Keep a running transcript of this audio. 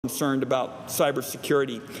concerned about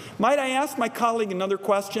cybersecurity. Might I ask my colleague another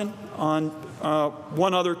question on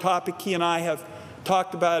one other topic he and I have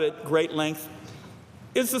talked about at great length?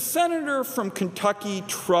 Is the senator from Kentucky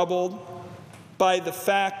troubled by the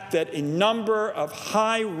fact that a number of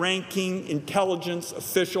high-ranking intelligence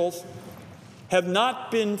officials have not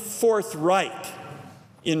been forthright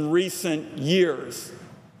in recent years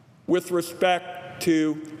with respect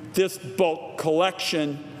to this bulk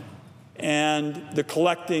collection and the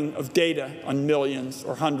collecting of data on millions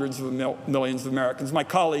or hundreds of millions of Americans? My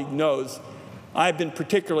colleague knows I've been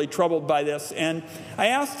particularly troubled by this, and I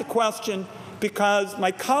ask the question because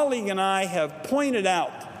my colleague and I have pointed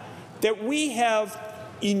out that we have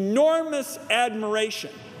enormous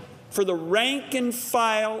admiration for the rank and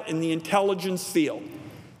file in the intelligence field.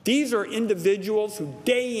 These are individuals who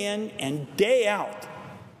day in and day out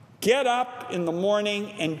get up in the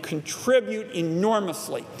morning and contribute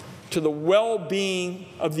enormously to the well-being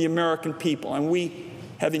of the American people. And we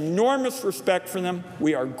have enormous respect for them.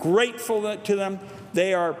 We are grateful to them.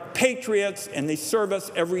 They are patriots, and they serve us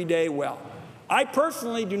every day well. I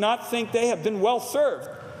personally do not think they have been well served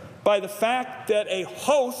by the fact that a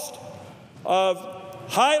host of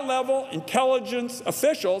high-level intelligence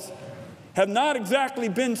officials have not exactly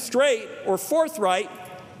been straight or forthright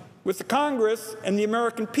with the Congress and the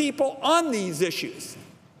American people on these issues.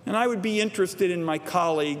 And I would be interested in my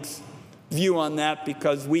colleagues' view on that,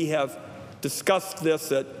 because we have discussed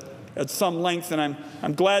this at some length, and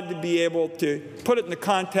I'm glad to be able to put it in the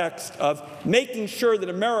context of making sure that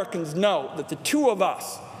Americans know that the two of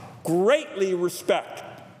us greatly respect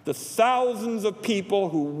the thousands of people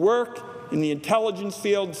who work in the intelligence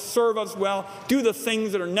field, serve us well, do the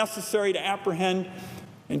things that are necessary to apprehend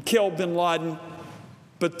and kill bin Laden,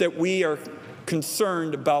 but that we are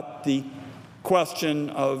concerned about the question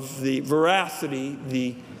of the veracity,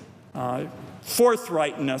 the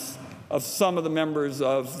forthrightness of some of the members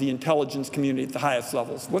of the intelligence community at the highest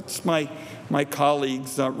levels. What's my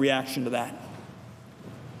colleague's reaction to that?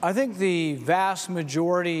 I think the vast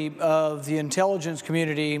majority of the intelligence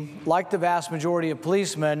community, like the vast majority of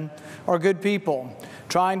policemen, are good people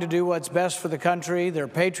trying to do what's best for the country. They're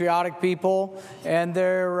patriotic people, and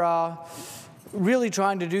they're really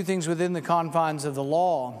trying to do things within the confines of the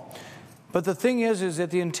law. But the thing is that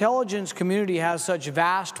the intelligence community has such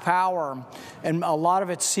vast power, and a lot of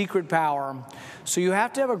it's secret power. So you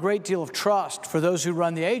have to have a great deal of trust for those who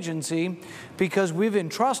run the agency, because we've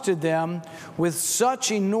entrusted them with such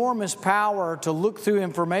enormous power to look through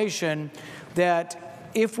information that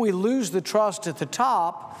if we lose the trust at the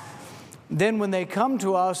top, then when they come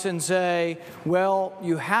to us and say, well,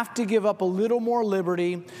 you have to give up a little more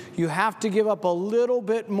liberty, you have to give up a little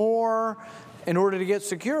bit more in order to get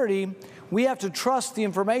security, we have to trust the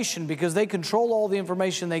information, because they control all the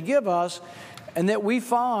information they give us. And that we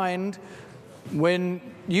find when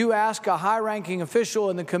you ask a high-ranking official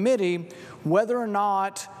in the committee whether or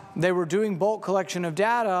not they were doing bulk collection of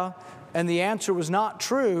data, and the answer was not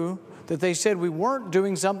true, that they said we weren't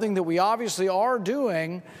doing something that we obviously are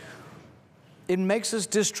doing, it makes us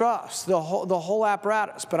distrust the whole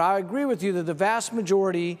apparatus. But I agree with you that the vast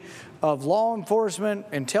majority of law enforcement,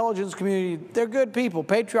 intelligence community, they're good people,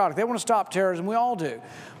 patriotic. They want to stop terrorism. We all do.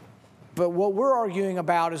 But what we're arguing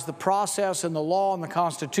about is the process and the law and the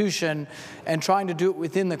Constitution, and trying to do it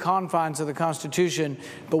within the confines of the Constitution.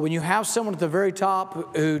 But when you have someone at the very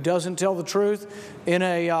top who doesn't tell the truth in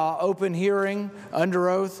a open hearing under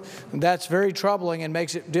oath, that's very troubling and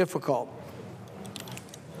makes it difficult.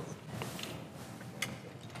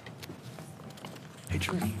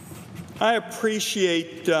 I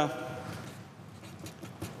appreciate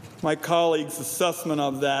my colleague's assessment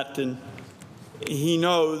of that, and he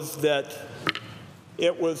knows that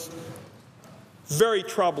it was very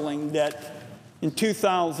troubling that in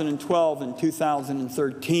 2012 and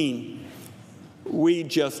 2013, we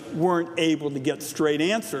just weren't able to get straight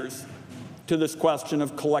answers to this question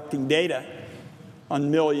of collecting data on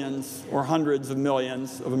millions or hundreds of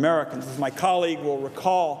millions of Americans. As my colleague will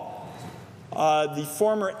recall, the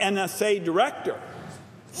former NSA director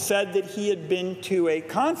said that he had been to a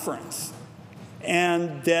conference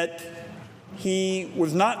and that he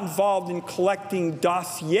was not involved in collecting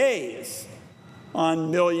dossiers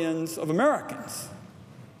on millions of Americans.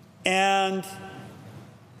 And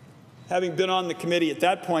having been on the committee at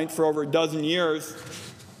that point for over a dozen years,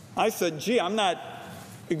 I said, gee, I'm not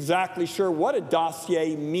exactly sure what a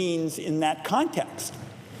dossier means in that context.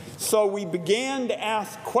 So we began to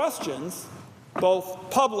ask questions,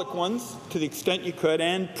 both public ones, to the extent you could,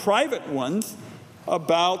 and private ones,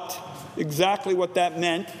 about exactly what that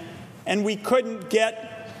meant, and we couldn't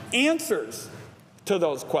get answers to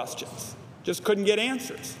those questions. Just couldn't get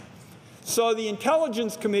answers. So the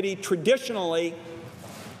Intelligence Committee traditionally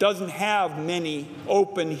doesn't have many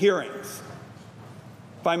open hearings.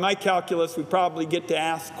 By my calculus, we probably get to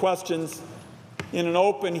ask questions in an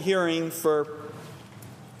open hearing for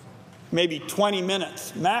maybe 20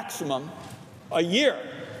 minutes maximum a year.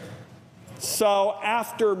 So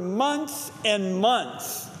after months and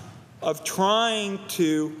months of trying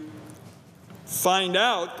to find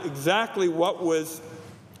out exactly what was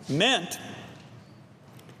meant,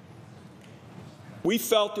 we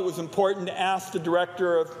felt it was important to ask the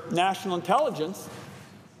Director of National Intelligence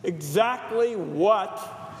exactly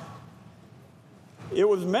what it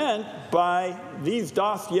was meant by these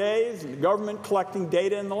dossiers and the government collecting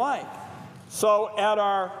data and the like. So at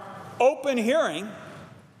our open hearing,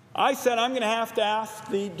 I said I'm going to have to ask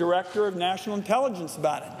the Director of National Intelligence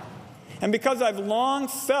about it. And because I've long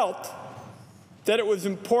felt that it was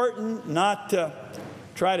important not to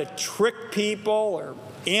try to trick people or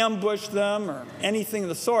ambush them or anything of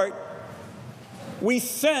the sort, we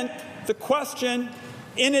sent the question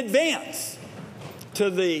in advance to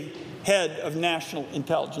the head of national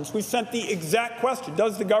intelligence. We sent the exact question: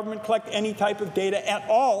 does the government collect any type of data at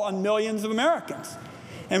all on millions of Americans?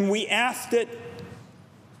 And we asked it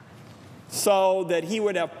so that he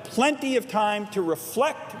would have plenty of time to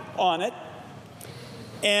reflect on it.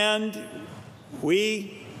 And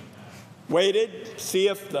we waited to see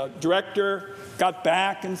if the director got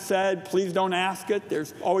back and said, please don't ask it.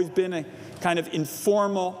 There's always been a kind of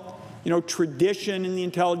informal, tradition in the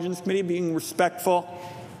Intelligence Committee, being respectful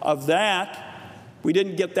of that. We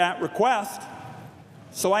didn't get that request,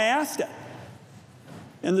 so I asked it.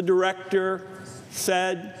 And the director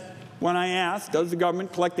said, when I asked, does the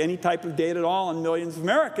government collect any type of data at all on millions of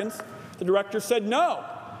Americans, the director said no.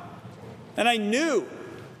 And I knew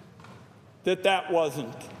that that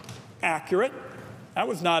wasn't accurate. That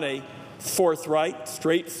was not a forthright,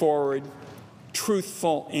 straightforward,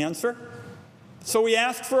 truthful answer. So we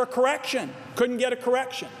asked for a correction. Couldn't get a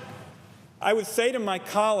correction. I would say to my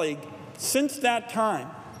colleague, since that time,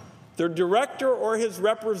 the director or his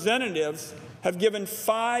representatives have given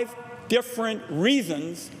 5 different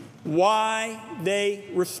reasons why they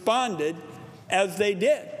responded as they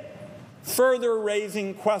did, further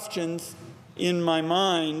raising questions in my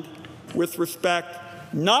mind with respect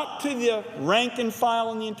not to the rank and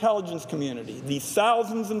file in the intelligence community, the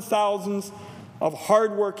thousands and thousands of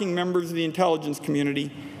hardworking members of the intelligence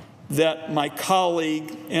community that my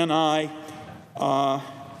colleague and I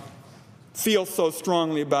feel so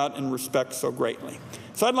strongly about and respect so greatly.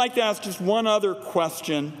 So I'd like to ask just one other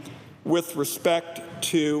question with respect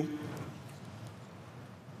to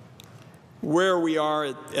where we are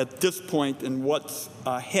at this point and what's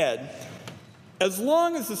ahead. As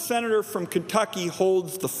long as the senator from Kentucky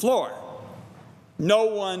holds the floor, no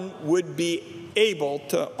one would be able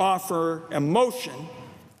to offer a motion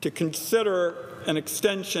to consider an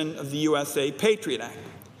extension of the USA PATRIOT Act.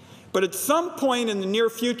 But at some point in the near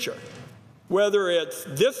future, whether it's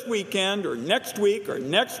this weekend or next week or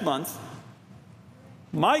next month,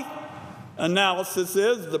 my analysis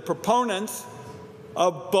is the proponents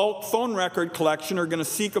of bulk phone record collection are going to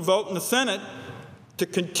seek a vote in the Senate to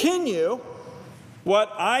continue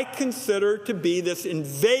what I consider to be this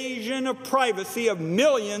invasion of privacy of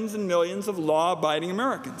millions and millions of law-abiding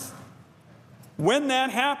Americans. When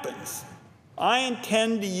that happens, I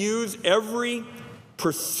intend to use every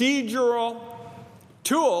procedural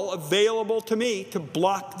tool available to me to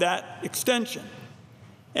block that extension.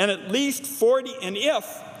 And if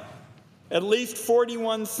at least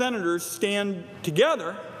 41 senators stand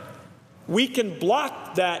together, we can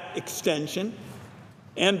block that extension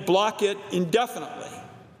and block it indefinitely.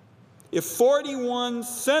 If 41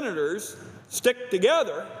 senators stick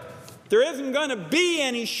together, there isn't going to be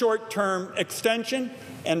any short-term extension.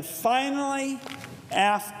 And finally,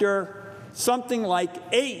 after something like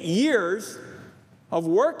 8 years of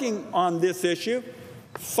working on this issue,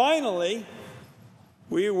 finally,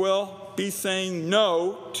 we will be saying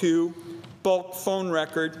no to bulk phone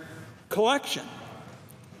record collection.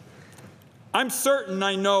 I'm certain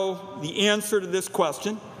I know the answer to this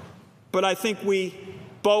question, but I think we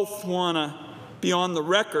both want to be on the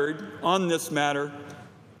record on this matter.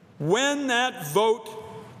 When that vote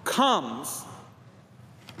comes,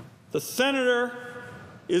 the senator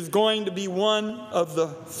is going to be one of the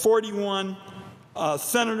 41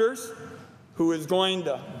 senators who is going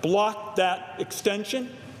to block that extension.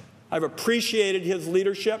 I've appreciated his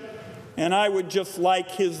leadership, and I would just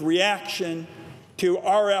like his reaction to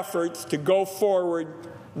our efforts to go forward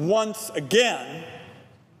once again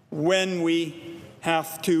when we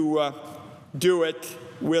have to do it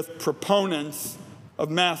with proponents of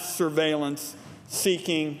mass surveillance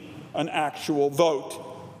seeking an actual vote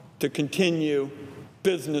to continue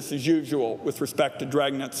business as usual with respect to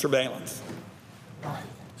dragnet surveillance. All right.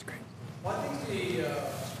 That's great. Well,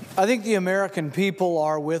 I think the American people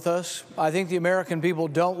are with us. I think the American people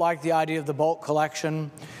don't like the idea of the bulk collection.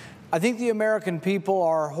 I think the American people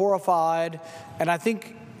are horrified, and I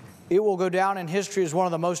think it will go down in history as one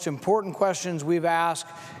of the most important questions we've asked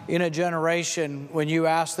in a generation. When you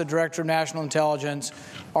ask the Director of National Intelligence,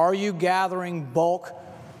 are you gathering in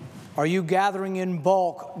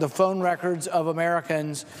bulk the phone records of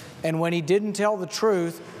Americans? And when he didn't tell the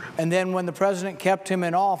truth, and then when the president kept him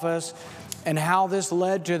in office, and how this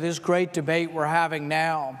led to this great debate we're having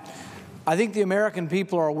now. I think the American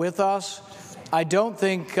people are with us. I don't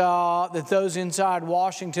think that those inside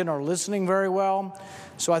Washington are listening very well.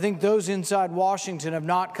 So I think those inside Washington have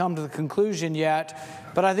not come to the conclusion yet.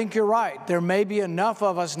 But I think you're right. There may be enough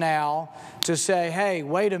of us now to say, hey,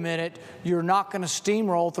 wait a minute, you're not going to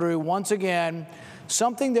steamroll through once again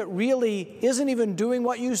something that really isn't even doing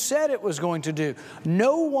what you said it was going to do.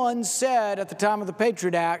 No one said at the time of the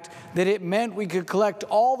Patriot Act that it meant we could collect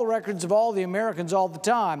all the records of all the Americans all the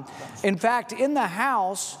time. In fact, in the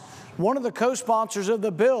House, one of the co-sponsors of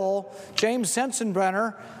the bill, James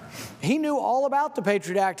Sensenbrenner, he knew all about the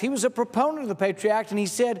Patriot Act. He was a proponent of the Patriot Act, and he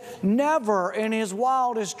said never in his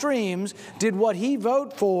wildest dreams did what he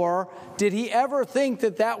vote for, did he ever think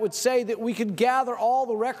that that would say that we could gather all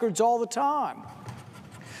the records all the time.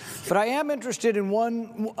 But I am interested in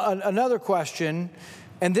another question,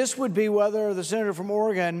 and this would be whether the senator from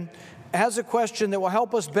Oregon has a question that will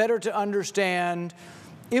help us better to understand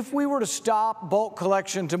if we were to stop bulk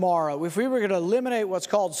collection tomorrow, if we were going to eliminate what's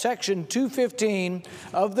called Section 215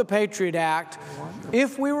 of the Patriot Act,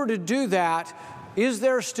 if we were to do that, is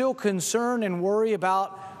there still concern and worry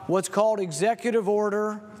about what's called Executive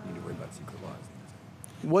Order?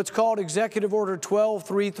 What's called Executive Order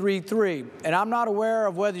 12333. And I'm not aware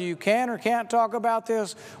of whether you can or can't talk about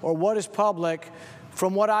this or what is public.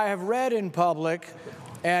 From what I have read in public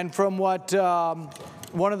and from what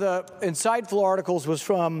one of the insightful articles was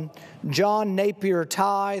from John Napier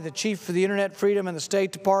Ty, the chief of the Internet Freedom and the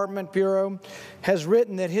State Department Bureau, has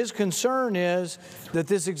written that his concern is that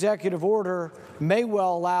this executive order may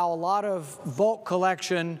well allow a lot of bulk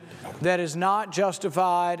collection that is not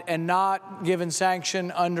justified and not given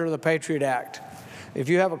sanction under the Patriot Act. If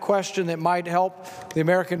you have a question that might help the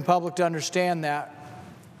American public to understand that.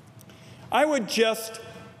 I would just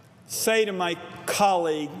say to my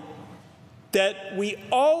colleague that we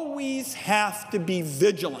always have to be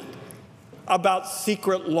vigilant about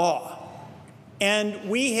secret law. And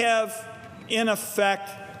we have, in effect,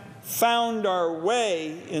 found our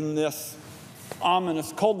way in this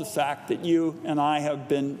ominous cul-de-sac that you and I have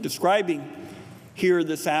been describing here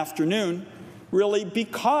this afternoon, really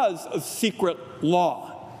because of secret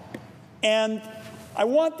law. And I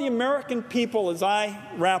want the American people, as I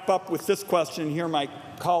wrap up with this question, and hear my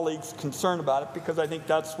colleagues' concern about it, because I think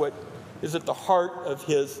that's what is at the heart of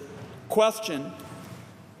his question,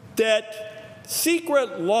 that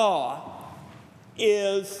secret law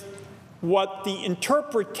is what the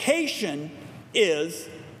interpretation is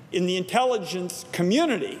in the intelligence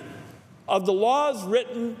community of the laws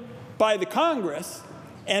written by the Congress,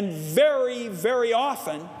 and very, very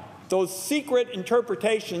often those secret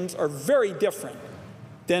interpretations are very different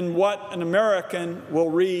than what an American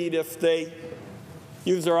will read if they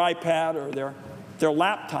use their iPad or their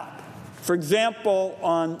laptop. For example,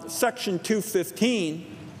 on Section 215,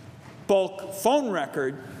 bulk phone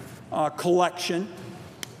record collection,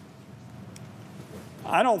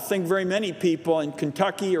 I don't think very many people in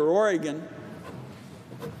Kentucky or Oregon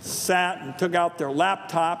sat and took out their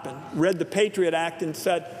laptop and read the Patriot Act and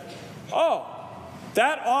said, oh,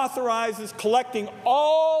 that authorizes collecting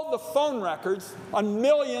all the phone records on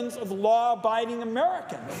millions of law-abiding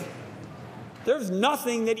Americans. There's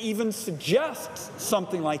nothing that even suggests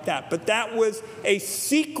something like that. But that was a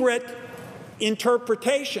secret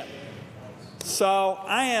interpretation. So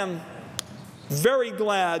I am very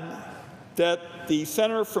glad that the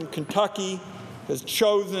senator from Kentucky has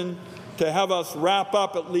chosen to have us wrap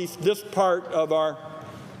up at least this part of our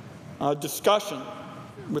discussion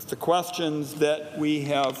with the questions that we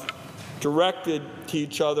have directed to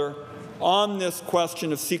each other on this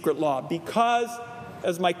question of secret law. Because,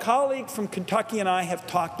 as my colleague from Kentucky and I have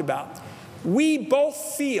talked about, we both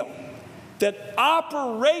feel that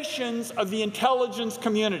operations of the intelligence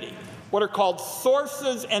community, what are called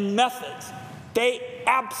sources and methods, they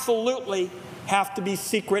absolutely have to be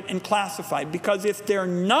secret and classified, because if they're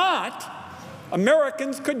not,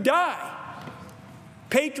 Americans could die.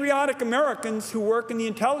 Patriotic Americans who work in the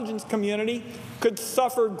intelligence community could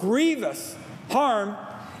suffer grievous harm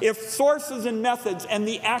if sources and methods and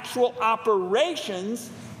the actual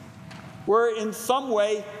operations were in some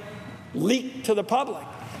way leaked to the public.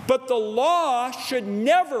 But the law should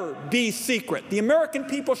never be secret. The American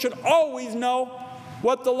people should always know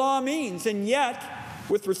what the law means. And yet,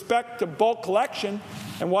 with respect to bulk collection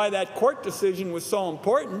and why that court decision was so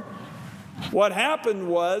important, what happened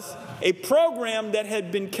was a program that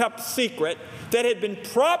had been kept secret, that had been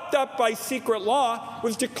propped up by secret law,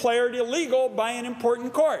 was declared illegal by an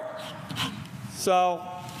important court. So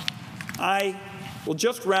I will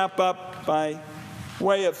just wrap up by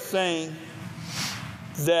way of saying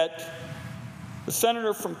that the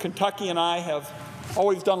senator from Kentucky and I have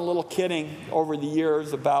always done a little kidding over the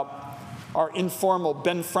years about our informal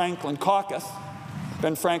Ben Franklin caucus.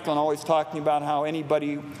 Ben Franklin always talking about how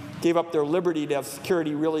anybody who gave up their liberty to have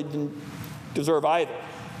security really didn't deserve either.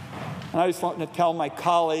 And I just want to tell my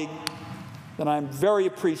colleague that I'm very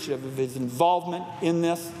appreciative of his involvement in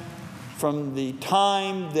this. From the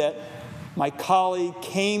time that my colleague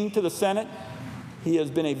came to the Senate, he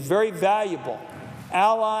has been a very valuable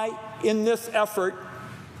ally in this effort.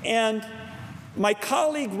 And my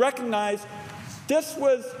colleague recognized this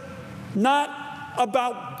was not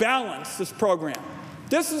about balance, this program.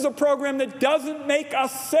 This is a program that doesn't make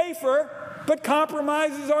us safer, but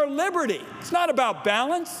compromises our liberty. It's not about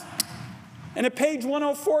balance. And at page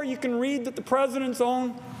 104, you can read that the president's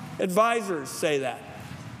own advisors say that.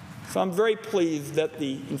 So I'm very pleased that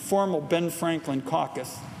the informal Ben Franklin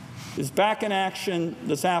caucus is back in action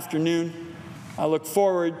this afternoon. I look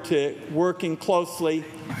forward to working closely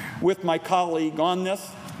with my colleague on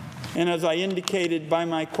this. And as I indicated by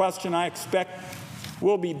my question, I expect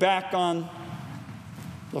we'll be back on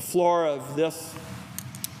the floor of this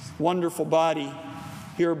wonderful body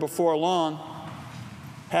here before long,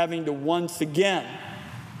 having to once again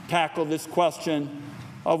tackle this question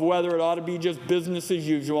of whether it ought to be just business as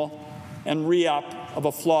usual and re-up of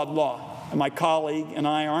a flawed law. And my colleague and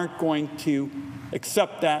I aren't going to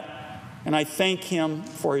accept that. And I thank him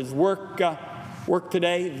for his work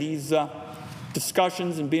today. These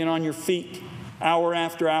discussions and being on your feet hour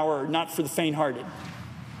after hour are not for the faint-hearted.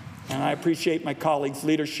 And I appreciate my colleague's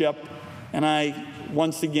leadership, and I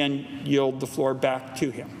once again yield the floor back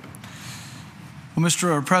to him. Well,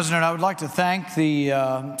 Mr. President, I would like to thank the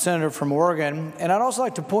senator from Oregon, and I'd also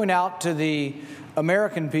like to point out to the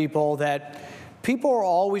American people that people are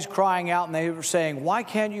always crying out and they were saying, why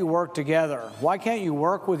can't you work together? Why can't you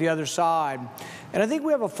work with the other side? And I think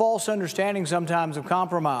we have a false understanding sometimes of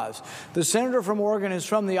compromise. The senator from Oregon is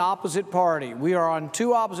from the opposite party. We are on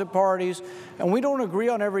two opposite parties, and we don't agree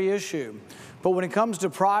on every issue. But when it comes to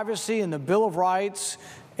privacy and the Bill of Rights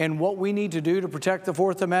and what we need to do to protect the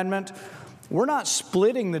Fourth Amendment, we're not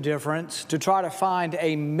splitting the difference to try to find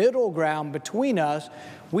a middle ground between us.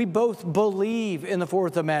 We both believe in the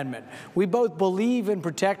Fourth Amendment. We both believe in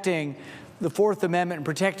protecting the Fourth Amendment and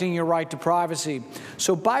protecting your right to privacy.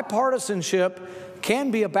 So bipartisanship can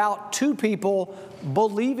be about two people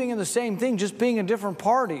believing in the same thing, just being in different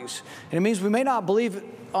parties. And it means we may not believe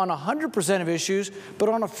on 100% of issues, but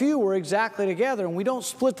on a few we're exactly together, and we don't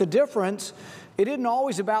split the difference. It isn't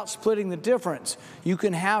always about splitting the difference. You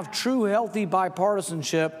can have true, healthy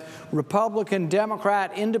bipartisanship, Republican,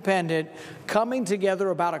 Democrat, Independent, coming together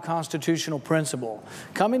about a constitutional principle,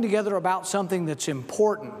 coming together about something that's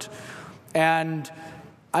important. And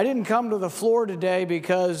I didn't come to the floor today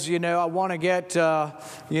because, I want to get,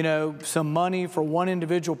 some money for one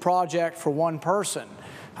individual project for one person.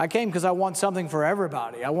 I came because I want something for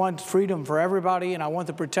everybody. I want freedom for everybody, and I want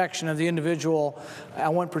the protection of the individual. I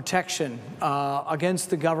want protection against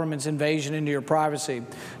the government's invasion into your privacy.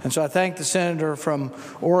 And so I thank the senator from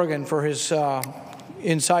Oregon for his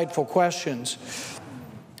insightful questions.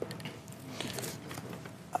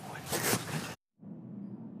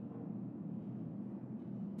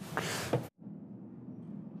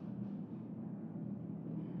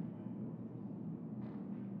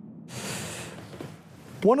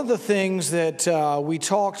 One of the things that we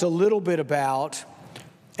talked a little bit about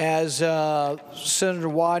as Senator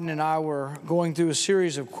Wyden and I were going through a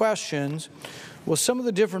series of questions was some of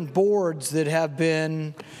the different boards that have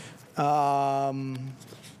been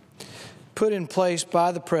put in place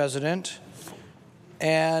by the President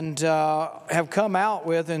and have come out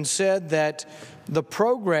with and said that the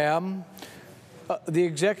program, the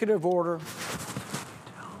executive order,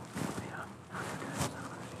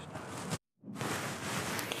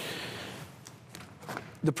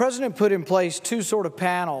 the President put in place two sort of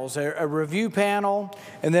panels, a review panel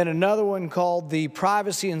and then another one called the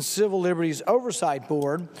Privacy and Civil Liberties Oversight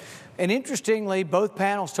Board. And interestingly, both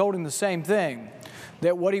panels told him the same thing,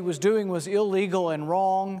 that what he was doing was illegal and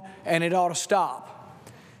wrong, and it ought to stop.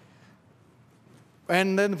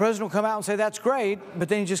 And then the president will come out and say, that's great, but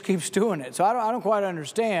then he just keeps doing it. So I don't quite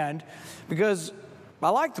understand, because I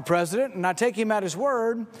like the president, and I take him at his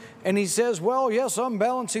word, and he says, well, yes, I'm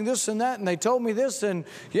balancing this and that, and they told me this, and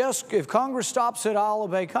yes, if Congress stops it, I'll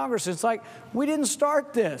obey Congress. It's like, we didn't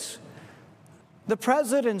start this. The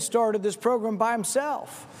president started this program by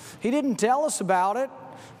himself. He didn't tell us about it.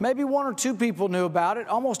 Maybe one or two people knew about it.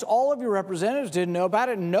 Almost all of your representatives didn't know about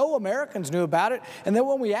it. No Americans knew about it. And then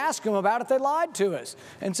when we asked them about it, they lied to us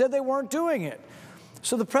and said they weren't doing it.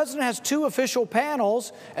 So the president has two official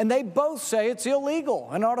panels, and they both say it's illegal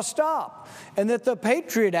and ought to stop. And that the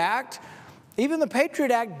PATRIOT Act, even the PATRIOT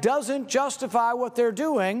Act doesn't justify what they're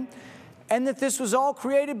doing, and that this was all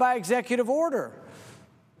created by executive order.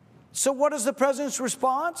 So what is the president's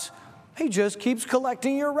response? He just keeps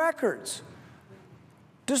collecting your records.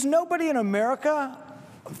 Does nobody in America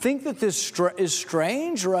think that this is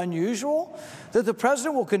strange or unusual? That the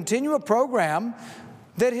president will continue a program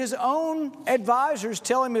that his own advisors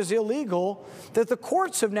tell him is illegal, that the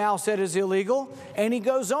courts have now said is illegal, and he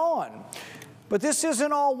goes on. But this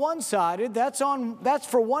isn't all one-sided. That's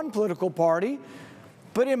for one political party.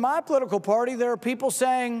 But in my political party, there are people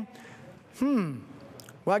saying,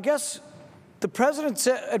 well, I guess the president's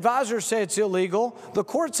advisors say it's illegal. The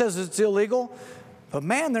court says it's illegal. But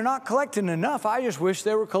man, they're not collecting enough. I just wish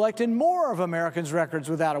they were collecting more of Americans' records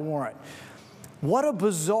without a warrant. What a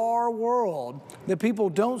bizarre world that people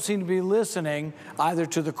don't seem to be listening either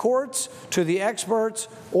to the courts, to the experts,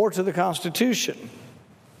 or to the Constitution.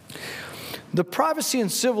 The Privacy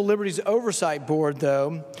and Civil Liberties Oversight Board,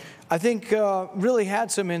 though, I think really had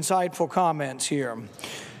some insightful comments here.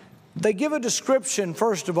 They give a description,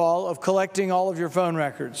 first of all, of collecting all of your phone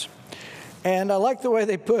records. And I like the way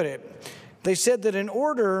they put it. They said that an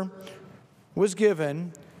order was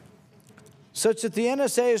given such that the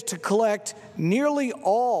NSA is to collect nearly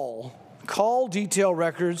all call detail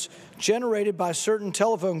records generated by certain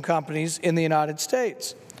telephone companies in the United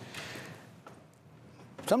States.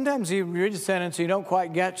 Sometimes you read a sentence and you don't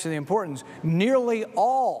quite get to the importance. Nearly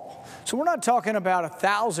all. So we're not talking about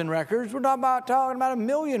 1,000 records. We're not talking about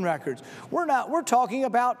 1,000,000 records. We're talking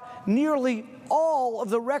about nearly all of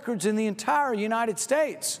the records in the entire United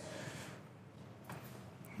States.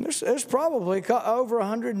 There's probably over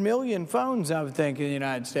 100 million phones, I would think, in the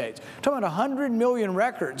United States. I'm talking about 100 million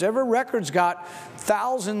records. Every record's got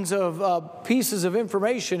thousands of pieces of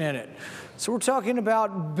information in it. So we're talking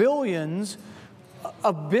about billions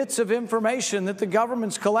of bits of information that the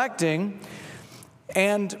government's collecting.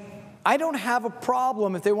 And I don't have a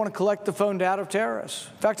problem if they want to collect the phone data of terrorists.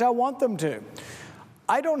 In fact, I want them to.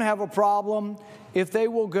 I don't have a problem if they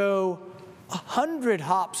will go 100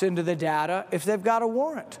 hops into the data if they've got a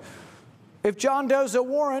warrant. If John Doe's a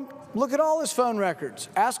warrant, look at all his phone records.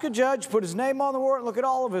 Ask a judge, put his name on the warrant, look at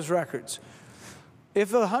all of his records.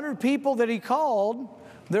 If 100 people that he called,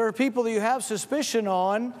 there are people that you have suspicion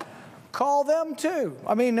on, call them too.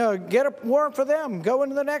 I mean, get a warrant for them. Go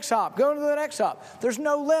into the next hop. Go into the next hop. There's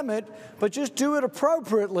no limit, but just do it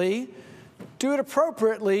appropriately. Do it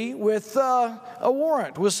appropriately with a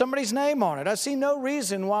warrant, with somebody's name on it. I see no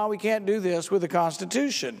reason why we can't do this with the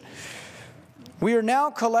Constitution. We are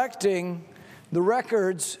now collecting the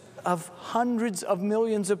records of hundreds of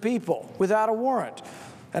millions of people without a warrant.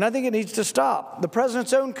 And I think it needs to stop. The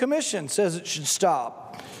president's own commission says it should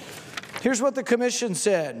stop. Here's what the commission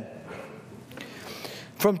said.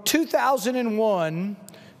 From 2001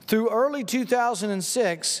 through early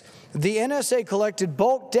 2006, the NSA collected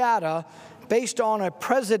bulk data based on a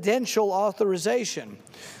presidential authorization.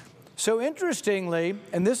 So interestingly,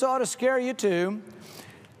 and this ought to scare you too,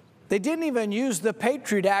 they didn't even use the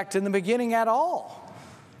PATRIOT Act in the beginning at all.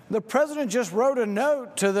 The president just wrote a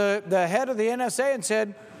note to the head of the NSA and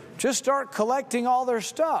said, just start collecting all their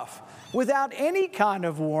stuff without any kind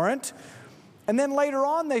of warrant. And then later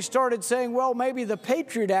on, they started saying, well, maybe the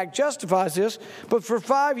PATRIOT Act justifies this. But for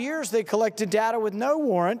 5 years, they collected data with no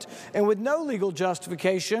warrant and with no legal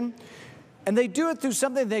justification. And they do it through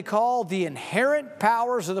something they call the inherent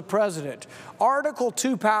powers of the president, Article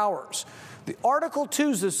 2 powers. The Article 2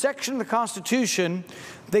 is a section of the Constitution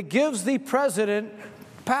that gives the president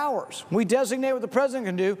powers. We designate what the president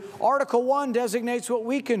can do. Article 1 designates what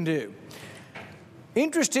we can do.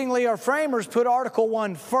 Interestingly, our framers put Article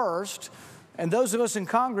 1 first. And those of us in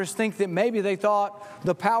Congress think that maybe they thought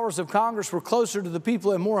the powers of Congress were closer to the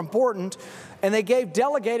people and more important, and they gave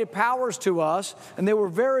delegated powers to us, and they were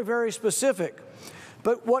very, very specific.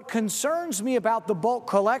 But what concerns me about the bulk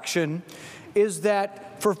collection is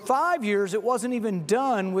that for 5 years it wasn't even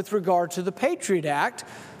done with regard to the PATRIOT Act.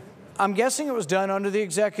 I'm guessing it was done under the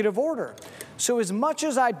executive order. So as much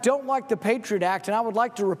as I don't like the PATRIOT Act and I would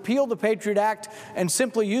like to repeal the PATRIOT Act and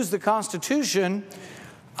simply use the Constitution,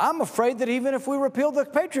 I'm afraid that even if we repeal the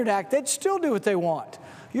PATRIOT Act, they'd still do what they want.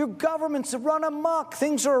 Your government's run amok,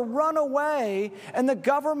 things are run away, and the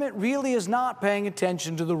government really is not paying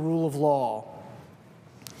attention to the rule of law.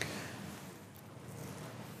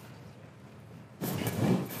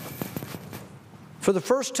 For the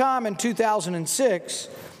first time in 2006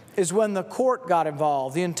 is when the court got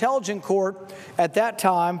involved. The intelligence court at that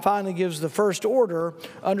time finally gives the first order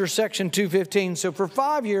under Section 215. So for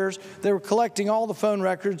 5 years, they were collecting all the phone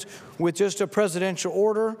records with just a presidential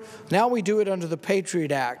order. Now we do it under the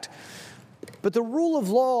PATRIOT Act. But the rule of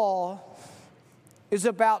law is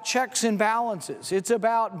about checks and balances. It's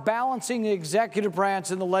about balancing the executive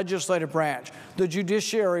branch and the legislative branch, the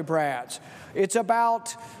judiciary branch. It's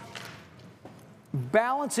about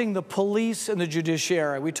balancing the police and the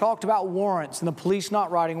judiciary. We talked about warrants and the police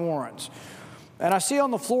not writing warrants. And I see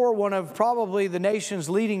on the floor one of probably the nation's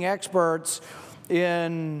leading experts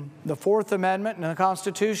in the Fourth Amendment and the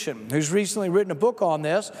Constitution, who's recently written a book on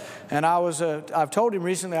this. And I've told him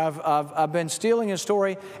recently I've been stealing his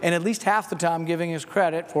story and at least half the time giving his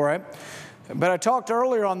credit for it. But I talked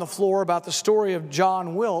earlier on the floor about the story of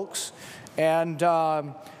John Wilkes, and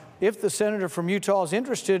if the senator from Utah is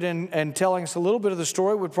interested in telling us a little bit of the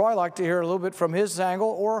story, we'd probably like to hear a little bit from his angle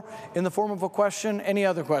or in the form of a question, any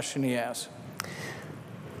other question he has.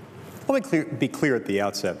 Let me be clear at the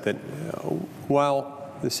outset that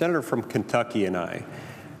while the senator from Kentucky and I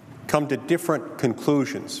come to different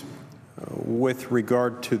conclusions with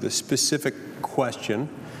regard to the specific question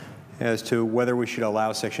as to whether we should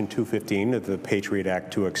allow Section 215 of the PATRIOT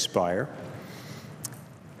Act to expire,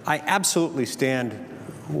 I absolutely stand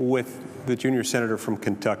with the junior senator from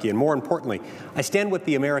Kentucky, and more importantly, I stand with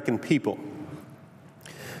the American people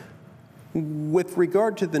with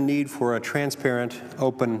regard to the need for a transparent,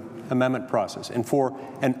 open amendment process and for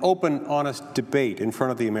an open, honest debate in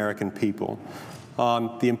front of the American people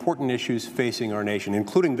on the important issues facing our nation,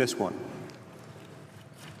 including this one.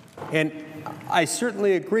 And I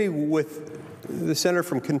certainly agree with the senator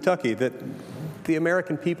from Kentucky that the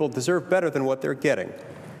American people deserve better than what they're getting.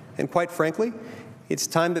 And quite frankly, it's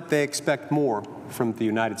time that they expect more from the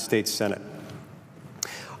United States Senate.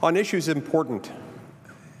 On issues important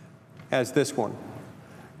as this one,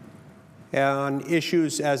 on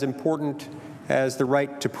issues as important as the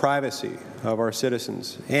right to privacy of our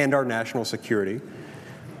citizens and our national security,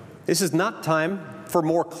 this is not time for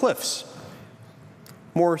more cliffs,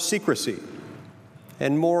 more secrecy,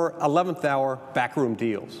 and more 11th hour backroom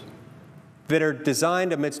deals that are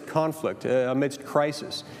designed amidst conflict, amidst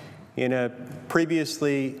crisis, in a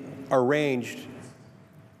previously arranged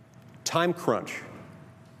time crunch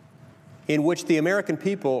in which the American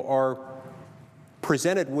people are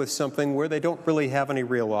presented with something where they don't really have any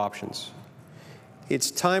real options.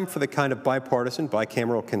 It's time for the kind of bipartisan,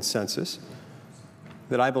 bicameral consensus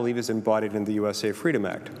that I believe is embodied in the USA Freedom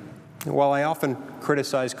Act. And while I often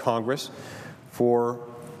criticize Congress for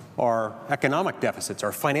our economic deficits,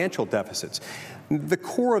 our financial deficits, the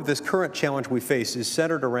core of this current challenge we face is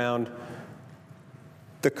centered around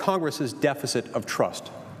the Congress's deficit of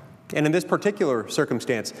trust. And in this particular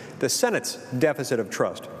circumstance, the Senate's deficit of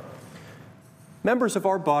trust. Members of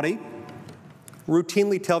our body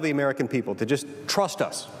routinely tell the American people to just trust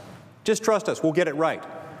us. Just trust us, we'll get it right.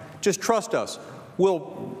 Just trust us,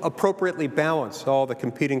 we'll appropriately balance all the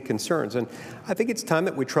competing concerns. And I think it's time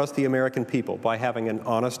that we trust the American people by having an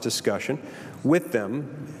honest discussion with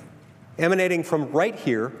them, emanating from right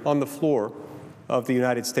here on the floor of the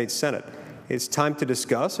United States Senate. It's time to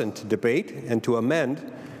discuss and to debate and to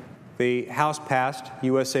amend the House-passed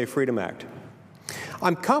USA Freedom Act.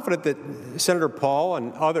 I'm confident that Senator Paul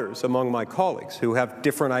and others among my colleagues who have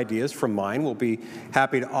different ideas from mine will be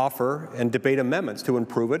happy to offer and debate amendments to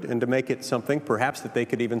improve it and to make it something perhaps that they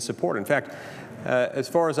could even support. In fact, as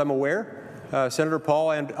far as I'm aware, Senator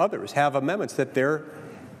Paul and others have amendments that they're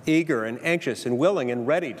eager and anxious and willing and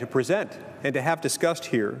ready to present and to have discussed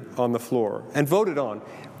here on the floor and voted on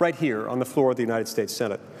right here on the floor of the United States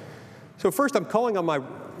Senate. So first, I'm calling on my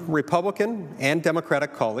Republican and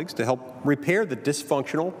Democratic colleagues to help repair the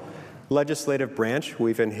dysfunctional legislative branch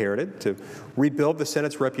we've inherited, to rebuild the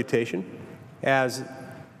Senate's reputation as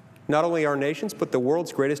not only our nation's but the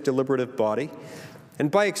world's greatest deliberative body, and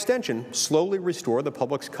by extension, slowly restore the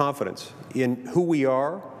public's confidence in who we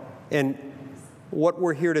are and what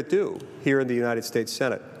we're here to do here in the United States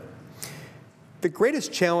Senate. The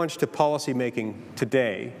greatest challenge to policymaking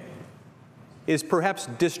today is perhaps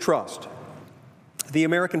distrust The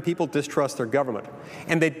American people distrust their government,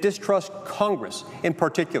 and they distrust Congress in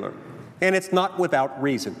particular, and it's not without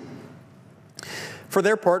reason. For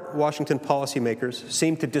their part, Washington policymakers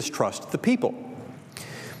seem to distrust the people.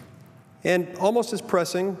 And almost as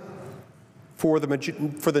pressing for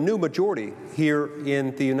the new majority here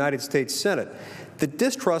in the United States Senate, the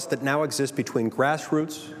distrust that now exists between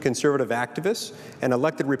grassroots conservative activists and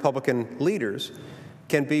elected Republican leaders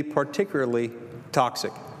can be particularly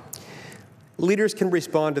toxic. Leaders can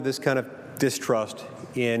respond to this kind of distrust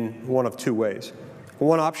in one of two ways.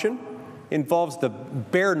 One option involves the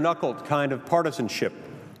bare-knuckled kind of partisanship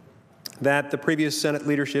that the previous Senate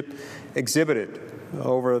leadership exhibited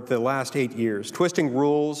over the last 8 years, twisting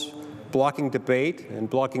rules, blocking debate, and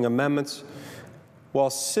blocking amendments, while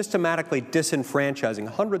systematically disenfranchising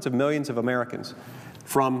hundreds of millions of Americans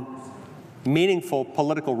from meaningful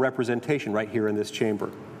political representation right here in this chamber.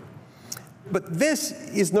 But this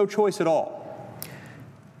is no choice at all.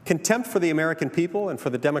 Contempt for the American people and for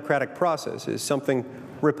the democratic process is something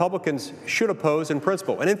Republicans should oppose in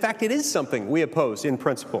principle. And in fact, it is something we oppose in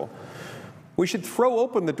principle. We should throw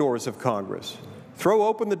open the doors of Congress, throw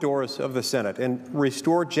open the doors of the Senate, and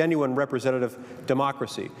restore genuine representative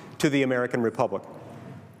democracy to the American Republic.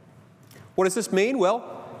 What does this mean?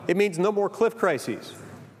 Well, it means no more cliff crises,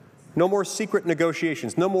 no more secret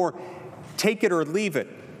negotiations, no more take it or leave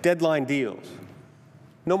it deadline deals,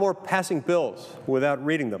 no more passing bills without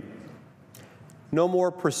reading them, no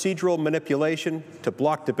more procedural manipulation to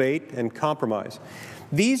block debate and compromise.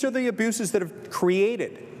 These are the abuses that have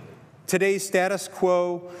created today's status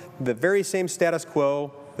quo, the very same status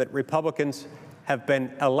quo that Republicans have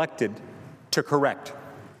been elected to correct.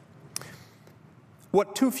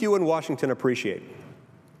 What too few in Washington appreciate,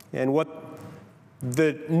 and what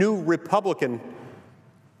the new Republican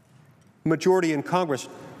majority in Congress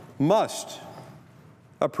must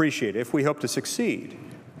appreciate if we hope to succeed,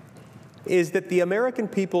 is that the American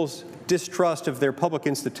people's distrust of their public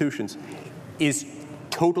institutions is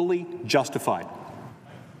totally justified.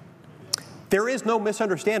 There is no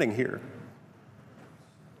misunderstanding here.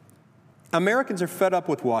 Americans are fed up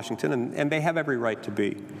with Washington, and they have every right to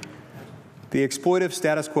be. The exploitive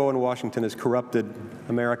status quo in Washington has corrupted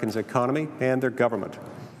Americans' economy and their government,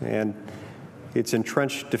 and its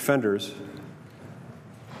entrenched defenders,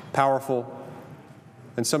 powerful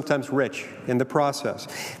and sometimes rich in the process.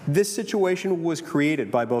 This situation was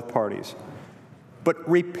created by both parties, but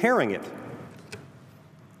repairing it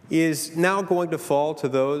is now going to fall to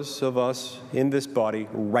those of us in this body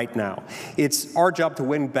right now. It's our job to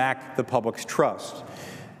win back the public's trust,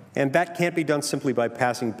 and that can't be done simply by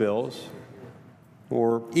passing bills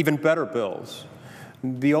or even better bills.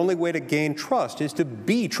 The only way to gain trust is to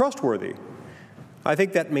be trustworthy. I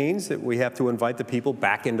think that means that we have to invite the people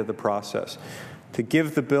back into the process, to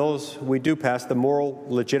give the bills we do pass the moral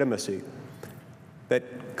legitimacy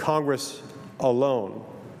that Congress alone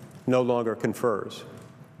no longer confers.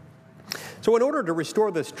 So in order to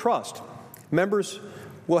restore this trust, members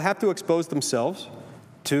will have to expose themselves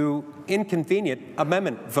to inconvenient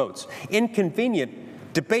amendment votes,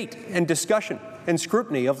 inconvenient debate and discussion and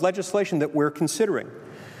scrutiny of legislation that we're considering.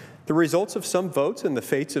 The results of some votes and the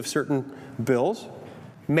fates of certain bills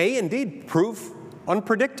may indeed prove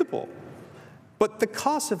unpredictable, but the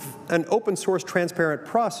costs of an open source, transparent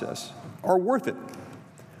process are worth it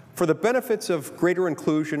for the benefits of greater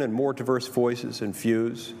inclusion and more diverse voices and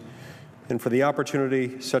views, and for the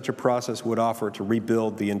opportunity such a process would offer to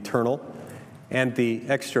rebuild the internal and the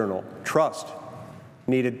external trust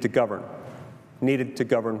needed to govern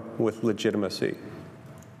with legitimacy.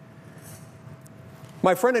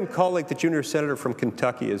 My friend and colleague, the junior senator from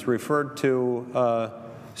Kentucky, has referred to a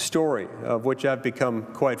story of which I've become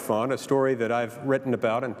quite fond, a story that I've written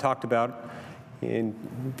about and talked about in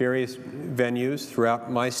various venues throughout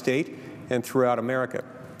my state and throughout America.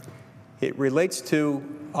 It relates to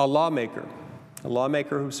a lawmaker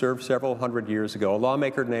who served several hundred years ago, a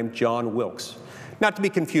lawmaker named John Wilkes. Not to be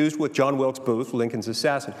confused with John Wilkes Booth, Lincoln's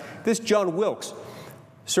assassin. This John Wilkes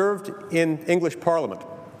served in English Parliament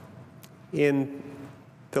in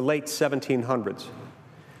the late 1700s.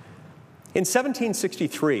 In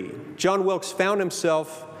 1763, John Wilkes found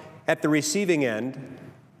himself at the receiving end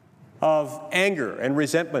of anger and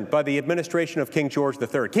resentment by the administration of King George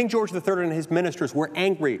III. King George III and his ministers were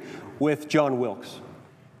angry with John Wilkes.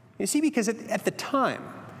 You see, because at the time,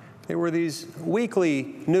 there were these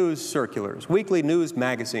weekly news circulars, weekly news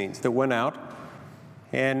magazines that went out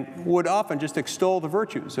and would often just extol the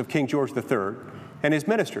virtues of King George III and his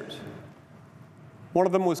ministers. One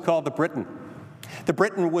of them was called The Briton. The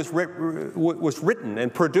Briton was written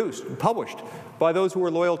and produced and published by those who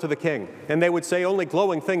were loyal to the king, and they would say only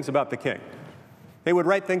glowing things about the king. They would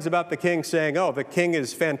write things about the king saying, oh, the king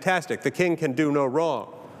is fantastic, the king can do no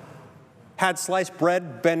wrong. Had sliced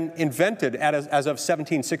bread been invented as of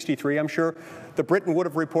 1763, I'm sure the Britain would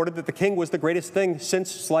have reported that the king was the greatest thing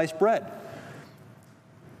since sliced bread.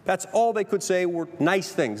 That's all they could say were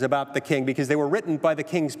nice things about the king because they were written by the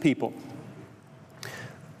king's people.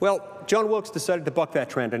 Well, John Wilkes decided to buck that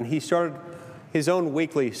trend, and he started his own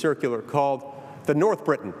weekly circular called The North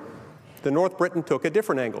Briton. The North Briton took a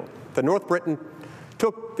different angle. The North Briton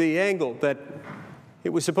took the angle that it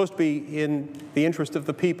was supposed to be in the interest of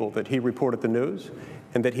the people that he reported the news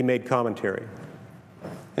and that he made commentary.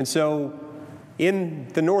 And so in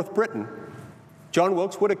The North Briton, John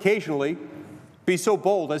Wilkes would occasionally be so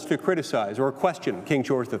bold as to criticize or question King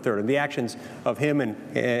George III and the actions of him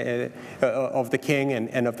and of the king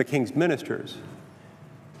and of the king's ministers.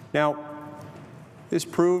 Now, this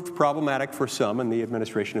proved problematic for some in the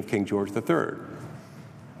administration of King George III.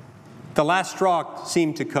 The last straw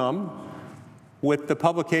seemed to come with the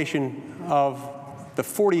publication of the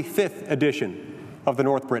 45th edition of the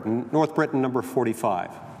North Briton number 45.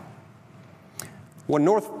 When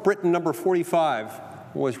North Briton number 45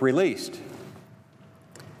 was released,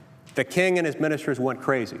 the king and his ministers went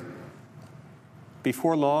crazy.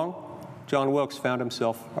 Before long, John Wilkes found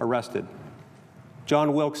himself arrested.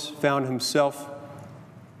 John Wilkes found himself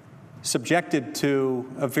subjected to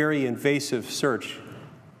a very invasive search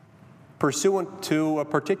pursuant to a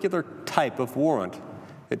particular type of warrant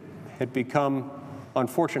that had become,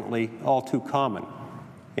 unfortunately, all too common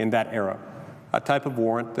in that era, a type of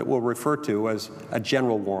warrant that we'll refer to as a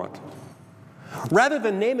general warrant. Rather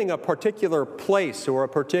than naming a particular place or a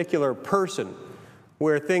particular person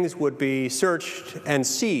where things would be searched and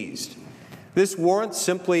seized, this warrant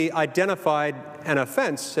simply identified an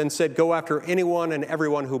offense and said, go after anyone and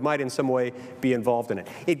everyone who might in some way be involved in it.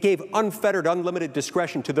 It gave unfettered, unlimited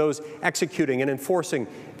discretion to those executing and enforcing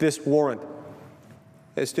this warrant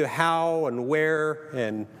as to how and where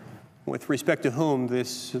and with respect to whom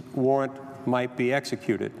this warrant might be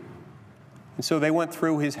executed. And so they went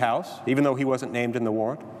through his house, even though he wasn't named in the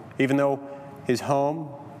warrant, even though his home,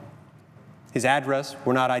 his address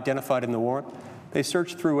were not identified in the warrant. They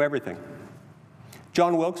searched through everything.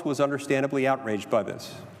 John Wilkes was understandably outraged by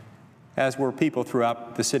this, as were people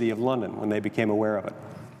throughout the city of London when they became aware of it.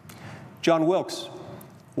 John Wilkes,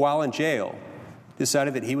 while in jail,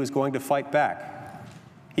 decided that he was going to fight back.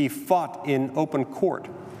 He fought in open court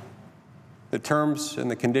the terms and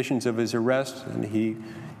the conditions of his arrest, and he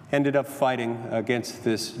ended up fighting against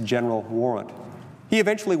this general warrant. He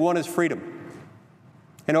eventually won his freedom,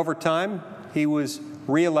 and over time, he was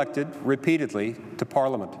re-elected repeatedly to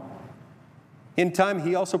Parliament. In time,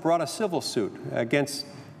 he also brought a civil suit against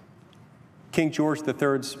King George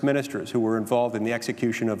III's ministers who were involved in the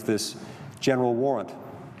execution of this general warrant,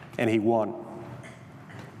 and he won.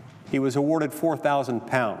 He was awarded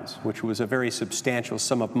 £4,000, which was a very substantial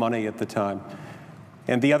sum of money at the time.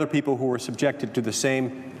 And the other people who were subjected to the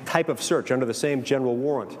same type of search under the same general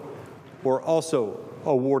warrant were also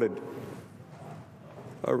awarded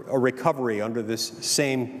a recovery under this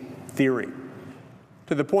same theory,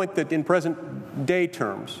 to the point that in present day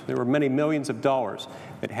terms, there were many millions of dollars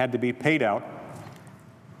that had to be paid out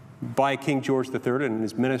by King George III and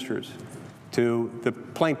his ministers to the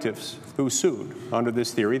plaintiffs who sued under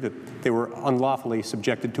this theory that they were unlawfully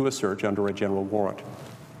subjected to a search under a general warrant.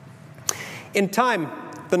 In time,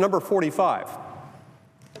 the number 45,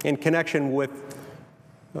 in connection with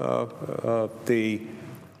the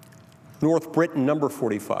North Briton number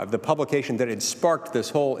 45, the publication that had sparked this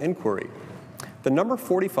whole inquiry, the number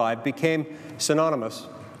 45 became synonymous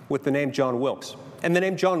with the name John Wilkes. And the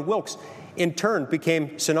name John Wilkes, in turn,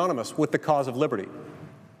 became synonymous with the cause of liberty.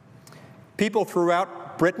 People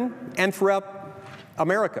throughout Britain and throughout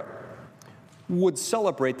America would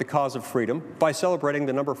celebrate the cause of freedom by celebrating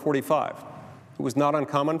the number 45. It was not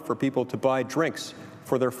uncommon for people to buy drinks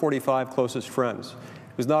for their 45 closest friends.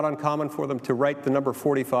 It was not uncommon for them to write the number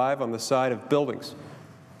 45 on the side of buildings,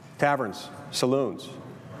 taverns, saloons.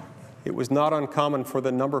 It was not uncommon for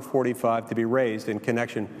the number 45 to be raised in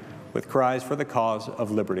connection with cries for the cause of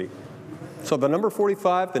liberty. So the number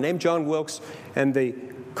 45, the name John Wilkes, and the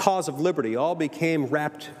cause of liberty all became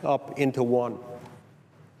wrapped up into one.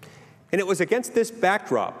 And it was against this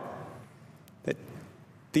backdrop that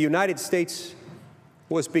the United States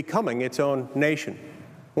was becoming its own nation.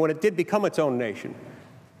 When it did become its own nation,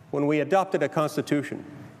 when we adopted a constitution,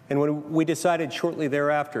 and when we decided shortly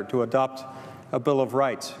thereafter to adopt a Bill of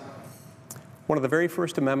Rights, one of the very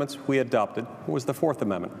first amendments we adopted was the Fourth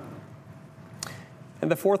Amendment. And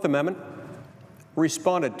the Fourth Amendment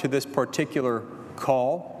responded to this particular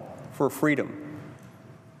call for freedom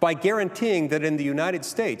by guaranteeing that in the United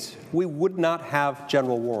States we would not have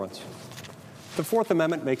general warrants. The Fourth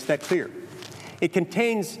Amendment makes that clear. It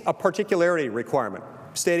contains a particularity requirement,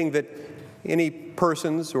 stating that any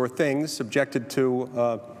persons or things subjected to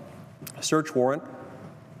a search warrant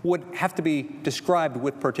would have to be described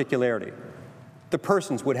with particularity. The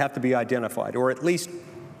persons would have to be identified, or at least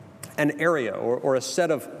an area or a set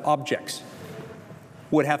of objects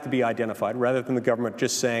would have to be identified, rather than the government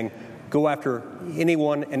just saying, go after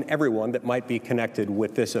anyone and everyone that might be connected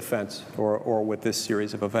with this offense or with this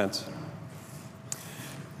series of events.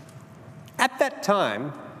 At that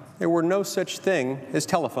time, there were no such thing as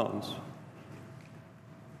telephones.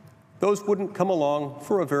 Those wouldn't come along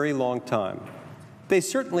for a very long time. They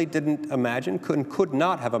certainly didn't imagine, could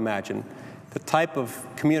not have imagined, the type of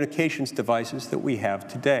communications devices that we have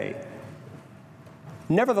today.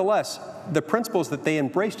 Nevertheless, the principles that they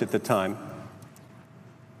embraced at the time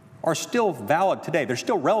are still valid today. They're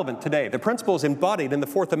still relevant today. The principles embodied in the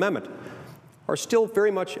Fourth Amendment are still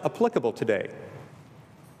very much applicable today.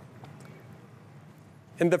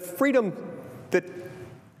 And the freedom that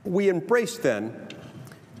we embraced then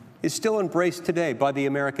is still embraced today by the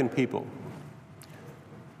American people,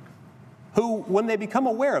 who, when they become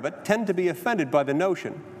aware of it, tend to be offended by the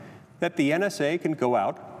notion that the NSA can go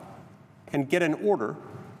out and get an order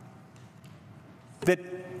that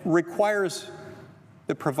requires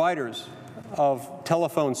the providers of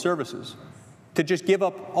telephone services to just give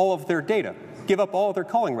up all of their data, give up all of their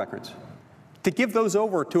calling records, to give those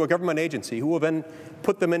over to a government agency who will then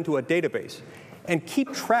put them into a database and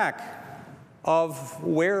keep track of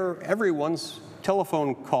where everyone's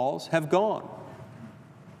telephone calls have gone.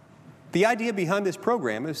 The idea behind this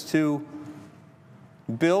program is to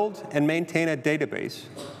build and maintain a database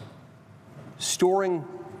storing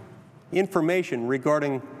information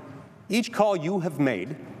regarding each call you have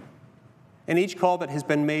made and each call that has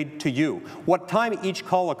been made to you, what time each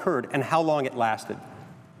call occurred, and how long it lasted.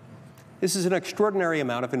 This is an extraordinary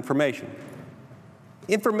amount of information.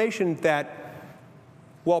 Information that,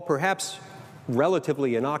 while perhaps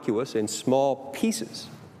relatively innocuous in small pieces,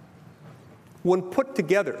 when put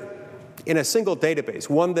together in a single database,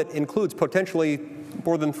 one that includes potentially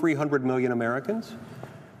more than 300 million Americans,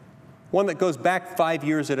 one that goes back 5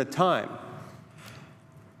 years at a time,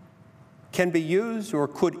 can be used or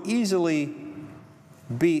could easily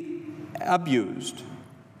be abused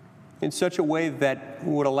in such a way that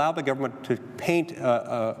would allow the government to paint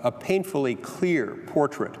a painfully clear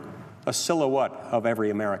portrait, a silhouette of every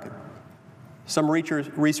American. Some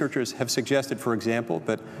researchers have suggested, for example,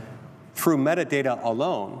 that through metadata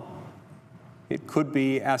alone, it could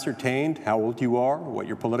be ascertained how old you are, what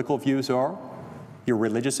your political views are, your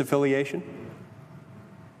religious affiliation,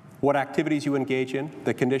 what activities you engage in,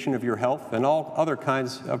 the condition of your health, and all other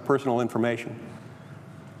kinds of personal information.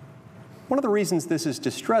 One of the reasons this is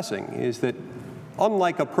distressing is that,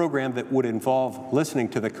 unlike a program that would involve listening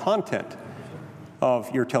to the content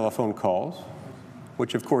of your telephone calls,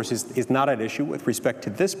 which of course is not at issue with respect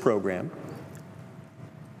to this program,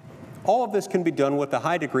 all of this can be done with a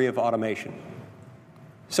high degree of automation,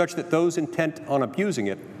 such that those intent on abusing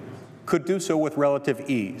it could do so with relative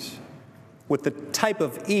ease, with the type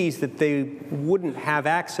of ease that they wouldn't have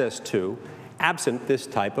access to absent this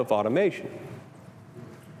type of automation.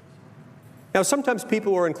 Now, sometimes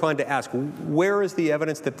people are inclined to ask, where is the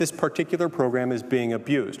evidence that this particular program is being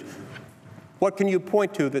abused? What can you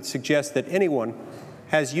point to that suggests that anyone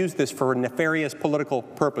has used this for nefarious political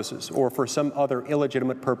purposes or for some other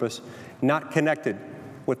illegitimate purpose not connected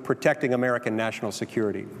with protecting American national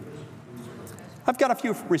security? I've got a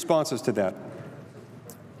few responses to that.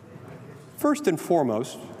 First and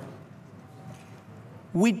foremost,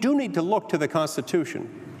 we do need to look to the Constitution,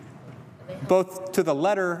 both to the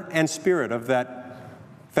letter and spirit of that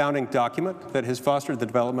founding document that has fostered the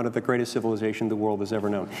development of the greatest civilization the world has ever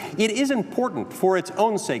known. It is important for its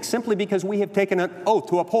own sake, simply because we have taken an oath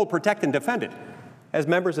to uphold, protect, and defend it as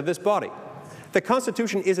members of this body. The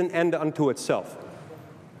Constitution is an end unto itself.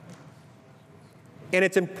 And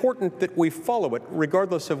it's important that we follow it,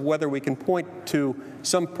 regardless of whether we can point to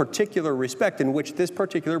some particular respect in which this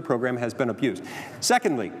particular program has been abused.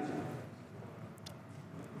 Secondly,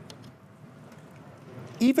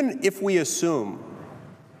 even if we assume,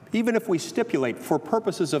 even if we stipulate for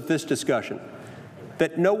purposes of this discussion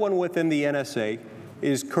that no one within the NSA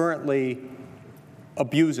is currently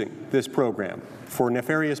abusing this program for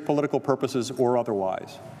nefarious political purposes or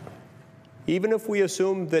otherwise, even if we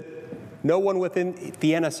assume that no one within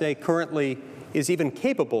the NSA currently is even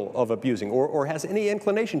capable of abusing or has any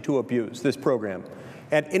inclination to abuse this program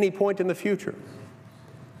at any point in the future,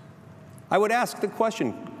 I would ask the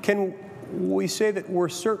question, can we say that we're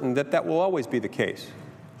certain that that will always be the case.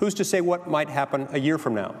 Who's to say what might happen a year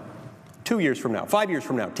from now, 2 years from now, 5 years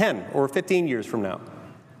from now, 10 or 15 years from now?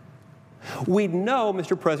 We know,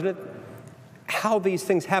 Mr. President, how these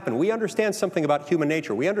things happen. We understand something about human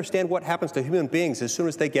nature. We understand what happens to human beings as soon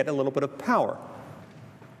as they get a little bit of power.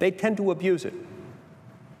 They tend to abuse it.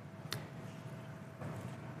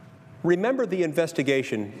 Remember the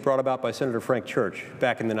investigation brought about by Senator Frank Church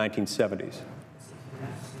back in the 1970s.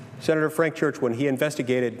 Senator Frank Church, when he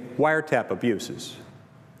investigated wiretap abuses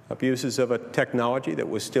of a technology that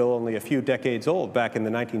was still only a few decades old back in the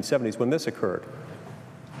 1970s when this occurred.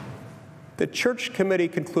 The Church Committee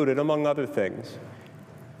concluded, among other things,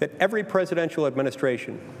 that every presidential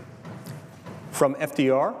administration, from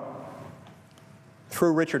FDR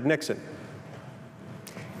through Richard Nixon,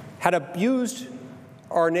 had abused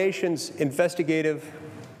our nation's investigative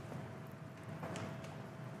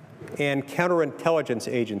and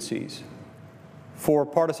counterintelligence agencies for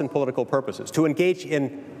partisan political purposes, to engage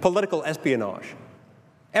in political espionage.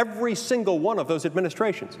 Every single one of those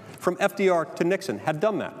administrations, from FDR to Nixon, had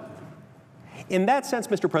done that. In that sense,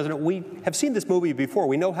 Mr. President, we have seen this movie before.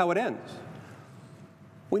 We know how it ends.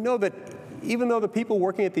 We know that even though the people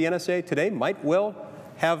working at the NSA today might well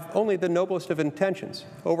have only the noblest of intentions,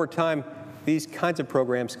 over time, these kinds of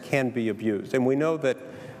programs can be abused. And we know that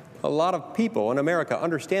a lot of people in America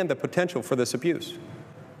understand the potential for this abuse.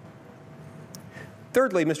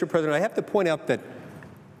 Thirdly, Mr. President, I have to point out that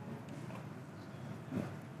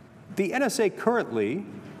the NSA currently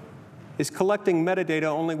is collecting metadata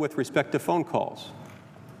only with respect to phone calls.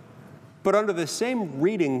 But under the same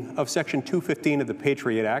reading of Section 215 of the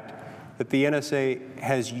PATRIOT Act that the NSA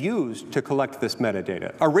has used to collect this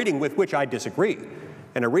metadata, a reading with which I disagree,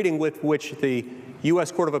 and a reading with which the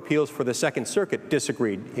U.S. Court of Appeals for the Second Circuit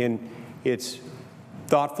disagreed in its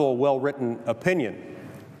thoughtful, well-written opinion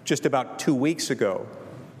just about 2 weeks ago.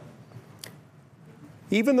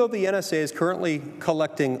 Even though the NSA is currently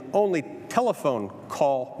collecting only telephone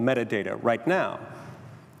call metadata right now,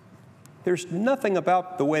 there's nothing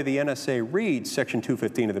about the way the NSA reads Section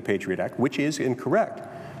 215 of the Patriot Act, which is incorrect,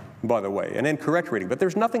 by the way, an incorrect reading. But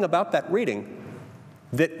there's nothing about that reading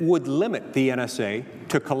that would limit the NSA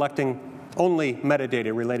to collecting only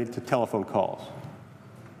metadata related to telephone calls.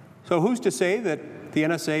 So who's to say that the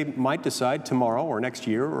NSA might decide tomorrow or next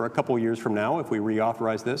year or a couple years from now, if we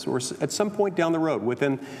reauthorize this, or at some point down the road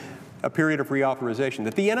within a period of reauthorization,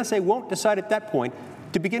 that the NSA won't decide at that point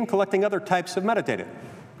to begin collecting other types of metadata?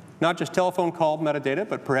 Not just telephone call metadata,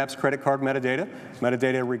 but perhaps credit card metadata,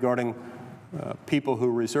 metadata regarding people who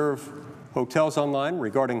reserve hotels online,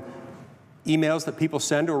 regarding emails that people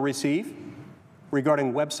send or receive,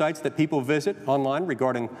 regarding websites that people visit online,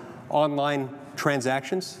 regarding online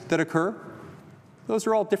transactions that occur. Those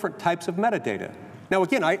are all different types of metadata. Now,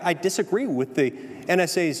 again, I disagree with the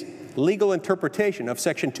NSA's legal interpretation of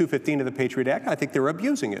Section 215 of the Patriot Act. I think they're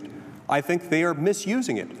abusing it. I think they are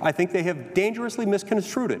misusing it. I think they have dangerously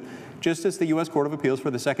misconstrued it, just as the U.S. Court of Appeals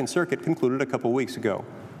for the Second Circuit concluded a couple weeks ago.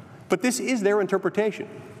 But this is their interpretation.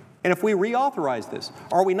 And if we reauthorize this,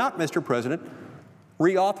 are we not, Mr. President,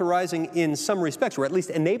 reauthorizing in some respects, or at least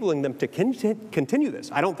enabling them to continue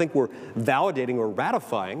this? I don't think we're validating or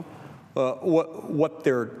ratifying what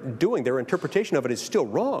they're doing. Their interpretation of it is still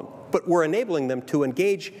wrong, but we're enabling them to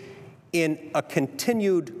engage in a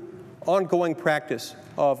continued, ongoing practice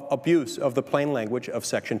of abuse of the plain language of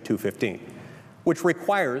Section 215, which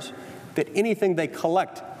requires that anything they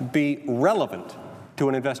collect be relevant to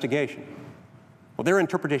an investigation. Well, their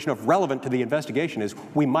interpretation of relevant to the investigation is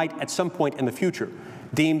we might at some point in the future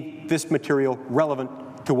deem this material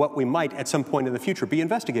relevant to what we might at some point in the future be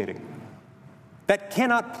investigating. That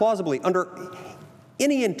cannot plausibly, under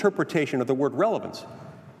any interpretation of the word relevance,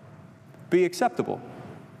 be acceptable.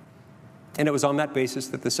 And it was on that basis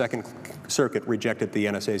that the Second Circuit rejected the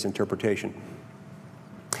NSA's interpretation.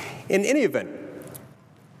 In any event,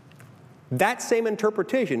 that same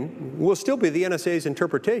interpretation will still be the NSA's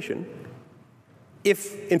interpretation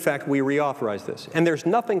if, in fact, we reauthorize this. And there's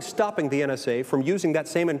nothing stopping the NSA from using that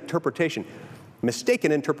same interpretation,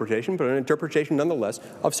 mistaken interpretation, but an interpretation nonetheless,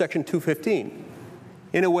 of Section 215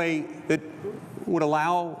 in a way that would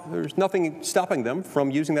allow, there's nothing stopping them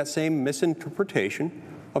from using that same misinterpretation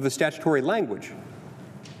of the statutory language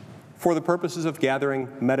for the purposes of gathering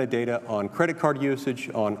metadata on credit card usage,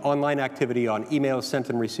 on online activity, on emails sent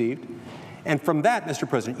and received. And from that, Mr.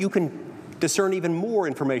 President, you can discern even more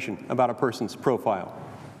information about a person's profile.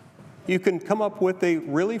 You can come up with a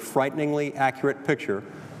really frighteningly accurate picture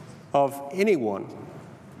of anyone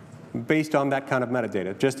based on that kind of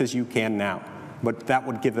metadata, just as you can now. But that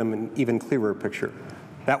would give them an even clearer picture.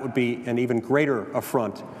 That would be an even greater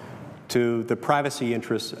affront to the privacy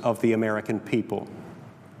interests of the American people.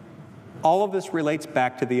 All of this relates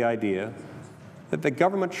back to the idea that the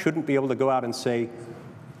government shouldn't be able to go out and say,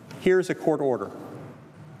 here's a court order.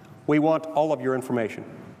 We want all of your information.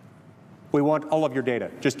 We want all of your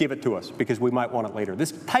data. Just give it to us because we might want it later.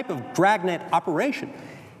 This type of dragnet operation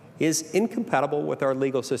is incompatible with our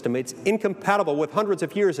legal system. It's incompatible with hundreds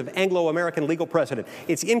of years of Anglo-American legal precedent.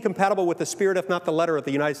 It's incompatible with the spirit, if not the letter, of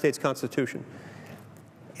the United States Constitution.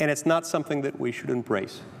 And it's not something that we should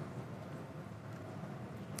embrace.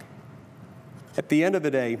 At the end of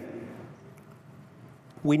the day,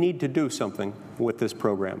 we need to do something with this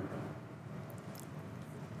program.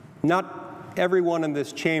 Not everyone in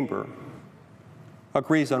this chamber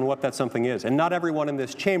agrees on what that something is, and not everyone in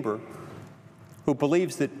this chamber who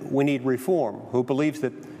believes that we need reform, who believes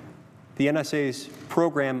that the NSA's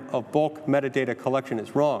program of bulk metadata collection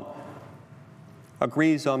is wrong,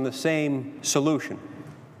 agrees on the same solution.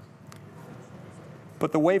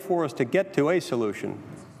 But the way for us to get to a solution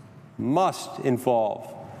must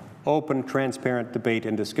involve open, transparent debate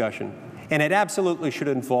and discussion. And it absolutely should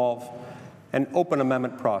involve an open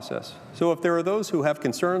amendment process. So if there are those who have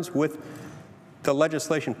concerns with the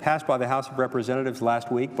legislation passed by the House of Representatives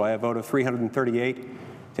last week by a vote of 338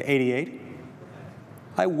 to 88,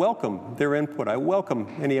 I welcome their input. I welcome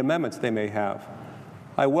any amendments they may have.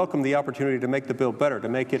 I welcome the opportunity to make the bill better, to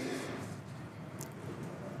make it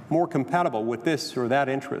more compatible with this or that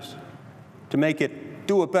interest, to make it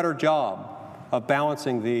do a better job of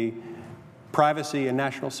balancing the privacy and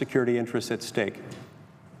national security interests at stake.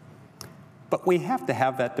 But we have to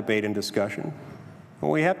have that debate and discussion. And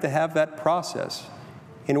we have to have that process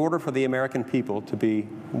in order for the American people to be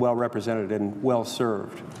well represented and well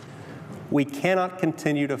served. We cannot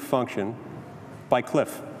continue to function by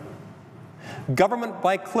cliff. Government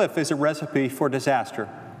by cliff is a recipe for disaster.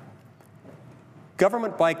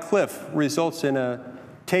 Government by cliff results in a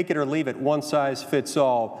take it or leave it,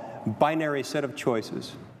 one-size-fits-all, binary set of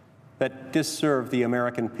choices that disserve the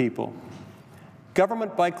American people.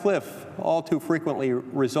 Government by cliff all too frequently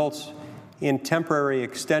results in temporary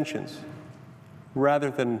extensions rather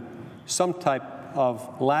than some type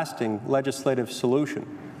of lasting legislative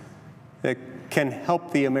solution that can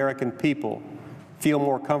help the American people feel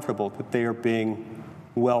more comfortable that they are being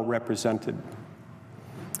well represented.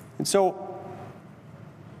 And so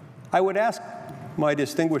I would ask my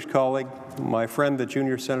distinguished colleague, my friend, the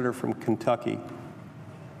junior senator from Kentucky,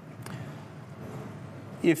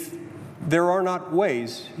 if there are not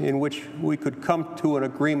ways in which we could come to an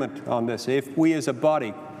agreement on this, if we as a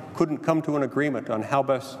body couldn't come to an agreement on how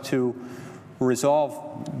best to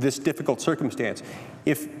resolve this difficult circumstance,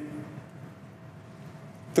 if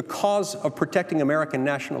the cause of protecting American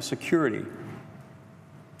national security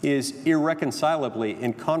is irreconcilably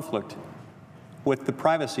in conflict with the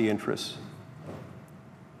privacy interests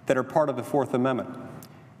that are part of the Fourth Amendment.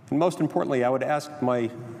 And most importantly, I would ask my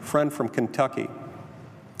friend from Kentucky,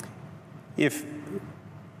 if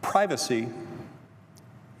privacy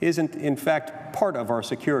isn't in fact part of our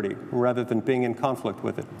security rather than being in conflict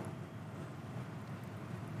with it.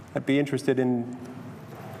 I'd be interested in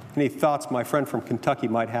any thoughts my friend from Kentucky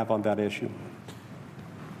might have on that issue.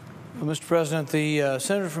 Well, Mr. President, the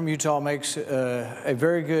senator from Utah makes a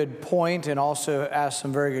very good point and also asks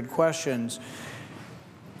some very good questions.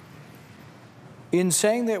 In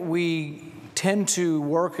saying that we tend to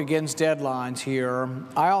work against deadlines here,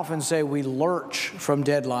 I often say we lurch from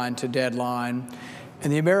deadline to deadline,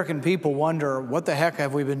 and the American people wonder, what the heck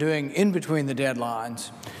have we been doing in between the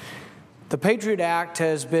deadlines? The PATRIOT Act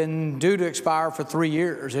has been due to expire for 3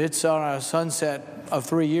 years. It's on a sunset of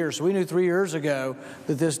 3 years. So we knew 3 years ago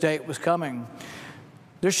that this date was coming.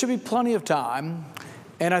 There should be plenty of time,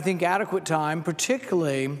 and I think adequate time,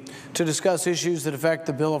 particularly to discuss issues that affect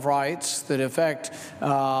the Bill of Rights, that affect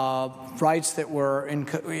rights that were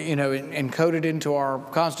encoded into our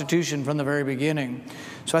Constitution from the very beginning.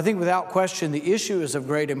 So I think without question the issue is of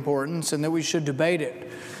great importance and that we should debate it.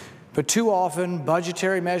 But too often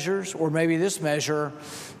budgetary measures, or maybe this measure,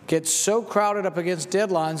 get so crowded up against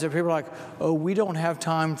deadlines that people are like, oh, we don't have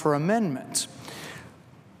time for amendments.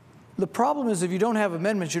 The problem is if you don't have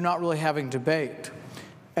amendments, you're not really having debate.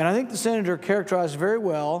 And I think the senator characterized very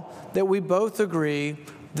well that we both agree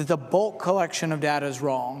that the bulk collection of data is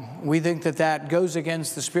wrong. We think that that goes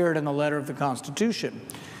against the spirit and the letter of the Constitution.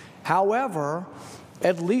 However,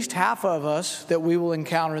 at least half of us that we will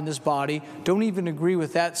encounter in this body don't even agree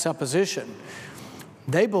with that supposition.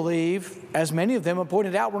 They believe, as many of them have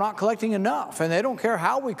pointed out, we're not collecting enough, and they don't care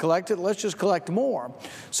how we collect it, let's just collect more.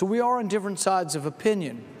 So we are on different sides of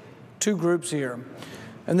opinion, two groups here.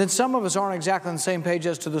 And then some of us aren't exactly on the same page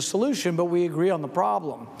as to the solution, but we agree on the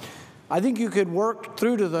problem. I think you could work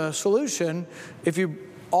through to the solution if you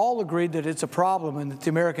all agreed that it's a problem and that the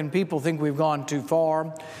American people think we've gone too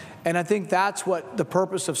far. And I think that's what the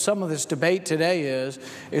purpose of some of this debate today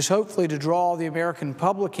is hopefully to draw the American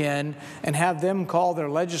public in and have them call their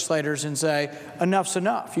legislators and say, enough's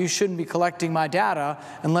enough. You shouldn't be collecting my data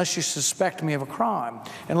unless you suspect me of a crime,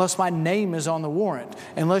 unless my name is on the warrant,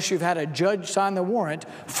 unless you've had a judge sign the warrant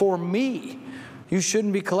for me. You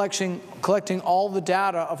shouldn't be collecting all the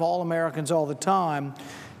data of all Americans all the time.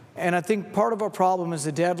 And I think part of our problem is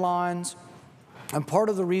the deadlines. And part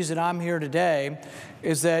of the reason I'm here today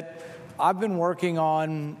is that I've been working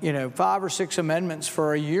on, 5 or 6 amendments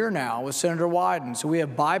for a year now with Senator Wyden. So we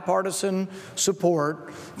have bipartisan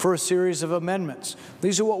support for a series of amendments.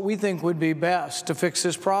 These are what we think would be best to fix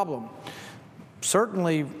this problem.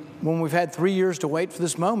 Certainly, when we've had 3 years to wait for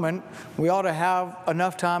this moment, we ought to have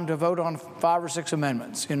enough time to vote on 5 or 6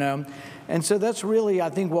 amendments, And so that's really, I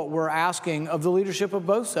think, what we're asking of the leadership of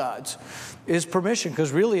both sides is permission,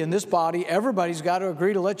 because really in this body, everybody's got to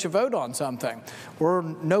agree to let you vote on something or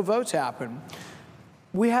no votes happen.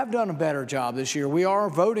 We have done a better job this year. We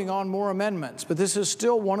are voting on more amendments, but this is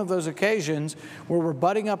still one of those occasions where we're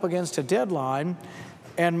butting up against a deadline,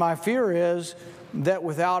 and my fear is that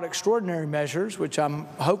without extraordinary measures, which I'm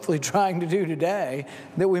hopefully trying to do today,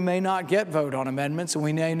 that we may not get vote on amendments and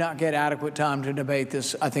we may not get adequate time to debate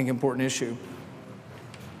this, I think, important issue.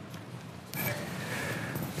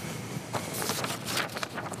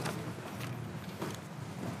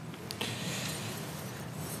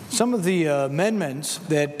 Some of the amendments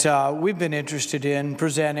that we've been interested in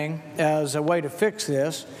presenting as a way to fix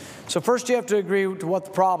this. So first you have to agree to what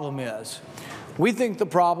the problem is. We think the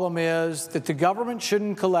problem is that the government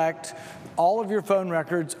shouldn't collect all of your phone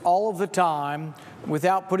records all of the time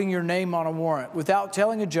without putting your name on a warrant, without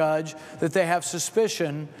telling a judge that they have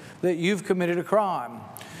suspicion that you've committed a crime.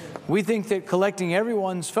 We think that collecting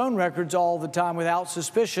everyone's phone records all the time without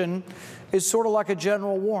suspicion is sort of like a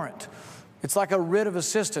general warrant. It's like a writ of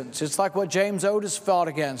assistance. It's like what James Otis fought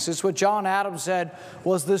against. It's what John Adams said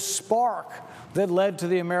was the spark that led to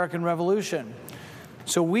the American Revolution.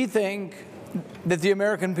 So we think that the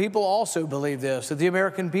American people also believe this, that the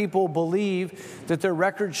American people believe that their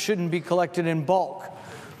records shouldn't be collected in bulk,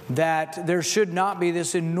 that there should not be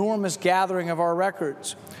this enormous gathering of our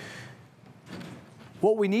records.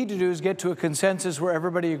 What we need to do is get to a consensus where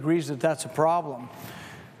everybody agrees that that's a problem.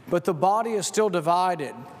 But the body is still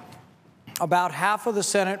divided. About half of the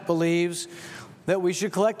Senate believes that we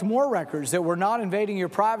should collect more records, that we're not invading your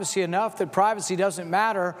privacy enough, that privacy doesn't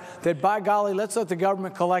matter, that by golly, let's let the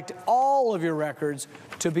government collect all of your records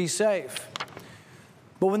to be safe.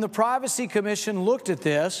 But when the Privacy Commission looked at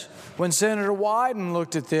this, when Senator Wyden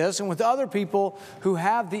looked at this, and with other people who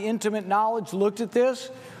have the intimate knowledge looked at this,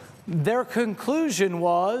 their conclusion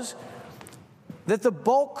was that the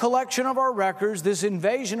bulk collection of our records, this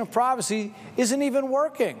invasion of privacy, isn't even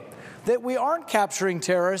working. That we aren't capturing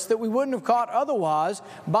terrorists that we wouldn't have caught otherwise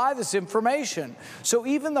by this information. So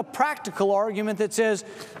even the practical argument that says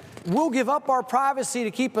we'll give up our privacy to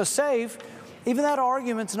keep us safe, even that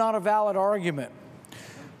argument's not a valid argument.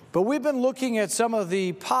 But we've been looking at some of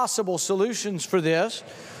the possible solutions for this.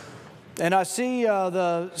 And I see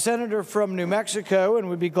the senator from New Mexico, and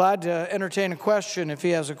we'd be glad to entertain a question if he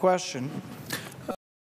has a question.